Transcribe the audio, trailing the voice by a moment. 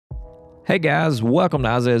Hey guys, welcome to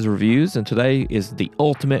Isaiah's Reviews, and today is the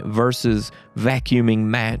ultimate versus vacuuming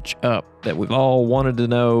matchup that we've all wanted to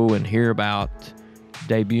know and hear about.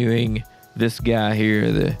 Debuting this guy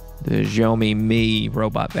here, the Xiaomi Mi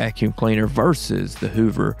Robot Vacuum Cleaner versus the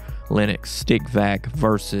Hoover Linx Stick Vac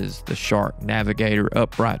versus the Shark Navigator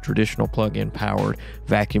upright traditional plug-in powered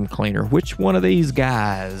vacuum cleaner. Which one of these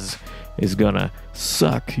guys is gonna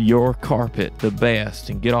suck your carpet the best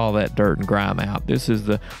and get all that dirt and grime out? This is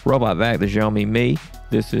the Robot Vac, the Xiaomi Mi.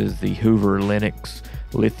 This is the Hoover Linx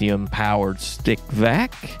lithium powered stick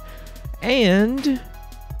vac, and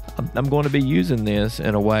I'm going to be using this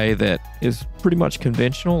in a way that is pretty much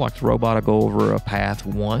conventional. Like the robot will go over a path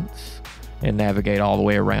once and navigate all the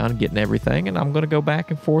way around, getting everything, and I'm going to go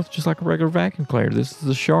back and forth just like a regular vacuum cleaner. This is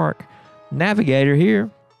the Shark Navigator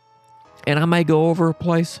here, and I may go over a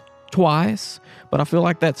place twice, but I feel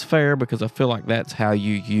like that's fair because I feel like that's how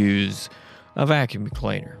you use a vacuum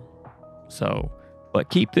cleaner. So, but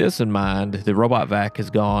keep this in mind, the Robot Vac has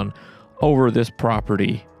gone over this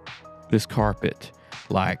property, this carpet,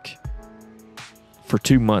 like for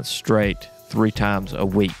 2 months straight, 3 times a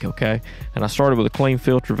week, okay? And I started with a clean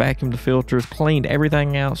filter, vacuumed the filters, cleaned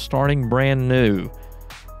everything out, starting brand new.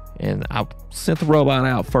 And I sent the robot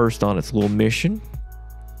out first on its little mission.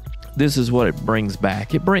 This is what it brings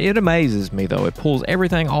back. It amazes me though. It pulls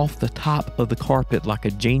everything off the top of the carpet like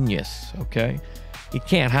a genius, okay? You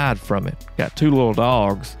can't hide from it. Got 2 little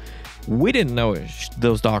dogs. We didn't know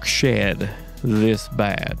those dogs shed this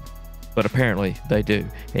bad, but apparently they do.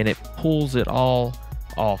 And it pulls it all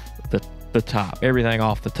off the top. Everything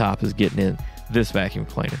off the top is getting in this vacuum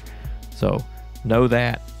cleaner. So know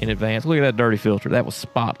that in advance. Look at that dirty filter. That was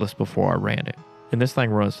spotless before I ran it. And this thing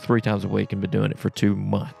runs 3 times a week and been doing it for 2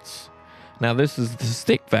 months. Now this is the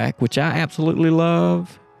stick vac, which I absolutely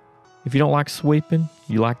love. If you don't like sweeping,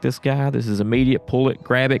 you like this guy. This is immediate, pull it,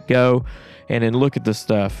 grab it, go. And then look at the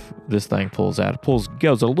stuff this thing pulls out. It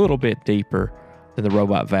goes a little bit deeper than the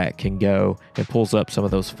Robot Vac can go, and pulls up some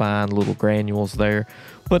of those fine little granules there,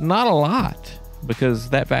 but not a lot, because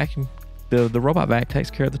that vacuum, the Robot Vac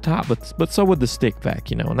takes care of the top, but so would the stick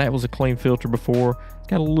vac, you know. And that was a clean filter before. It's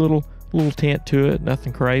got a little tint to it,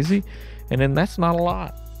 nothing crazy. And then that's not a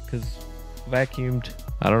lot, because vacuumed,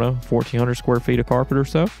 I don't know, 1,400 square feet of carpet or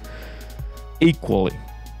so equally.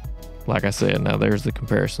 Like I said, now there's the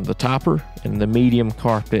comparison, the topper and the medium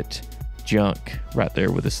carpet junk right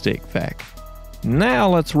there with the stick vac. Now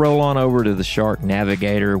let's roll on over to the Shark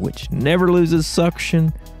Navigator, which never loses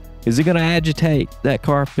suction. Is it going to agitate that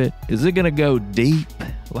carpet? Is it going to go deep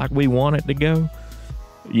like we want it to go?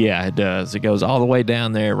 Yeah, it does. It goes all the way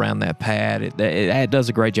down there around that pad. It does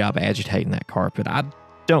a great job agitating that carpet. I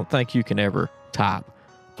don't think you can ever top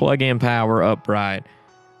plug-in power upright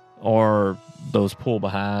or those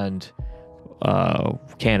pull-behind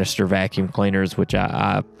canister vacuum cleaners, which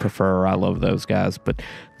I prefer. I love those guys, but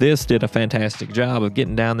this did a fantastic job of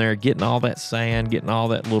getting down there, getting all that sand, getting all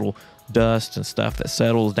that little dust and stuff that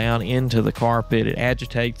settles down into the carpet. It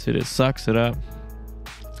agitates it, it sucks it up,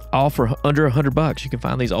 all for under $100. You can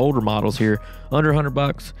find these older models here under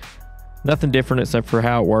 $100. Nothing different except for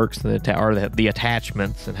how it works, the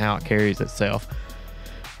attachments and how it carries itself.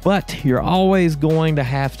 But you're always going to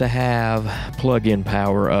have plug-in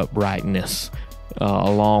power uprightness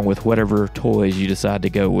along with whatever toys you decide to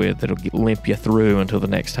go with. That'll limp you through until the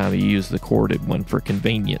next time you use the corded one. For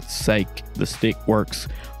convenience sake, the stick works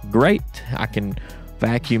great. I can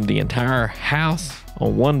vacuum the entire house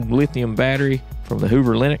on 1 lithium battery from the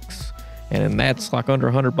Hoover Linx, and that's like under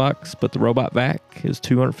 $100. But the Robot Vac is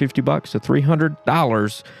 $250 to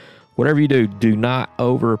 $300. Whatever you do, do not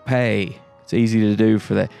overpay. It's easy to do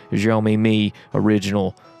for that Xiaomi Mi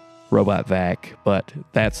original Robot Vac, but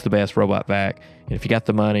that's the best Robot Vac. And if you got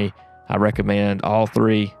the money, I recommend all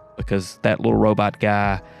 3, because that little robot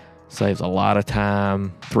guy saves a lot of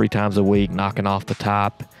time, 3 times a week, knocking off the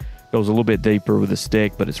top. Goes a little bit deeper with the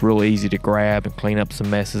stick, but it's really easy to grab and clean up some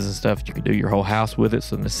messes and stuff. You can do your whole house with it.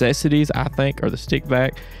 So necessities, I think, are the stick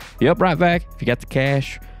vac, the upright vac. If you got the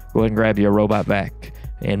cash, go ahead and grab you a Robot Vac.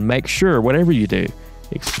 And make sure, whatever you do,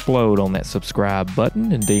 explode on that subscribe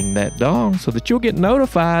button and ding that dong so that you'll get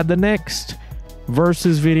notified the next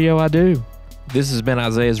versus video I do. This has been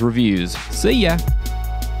Isaiah's Reviews. See ya.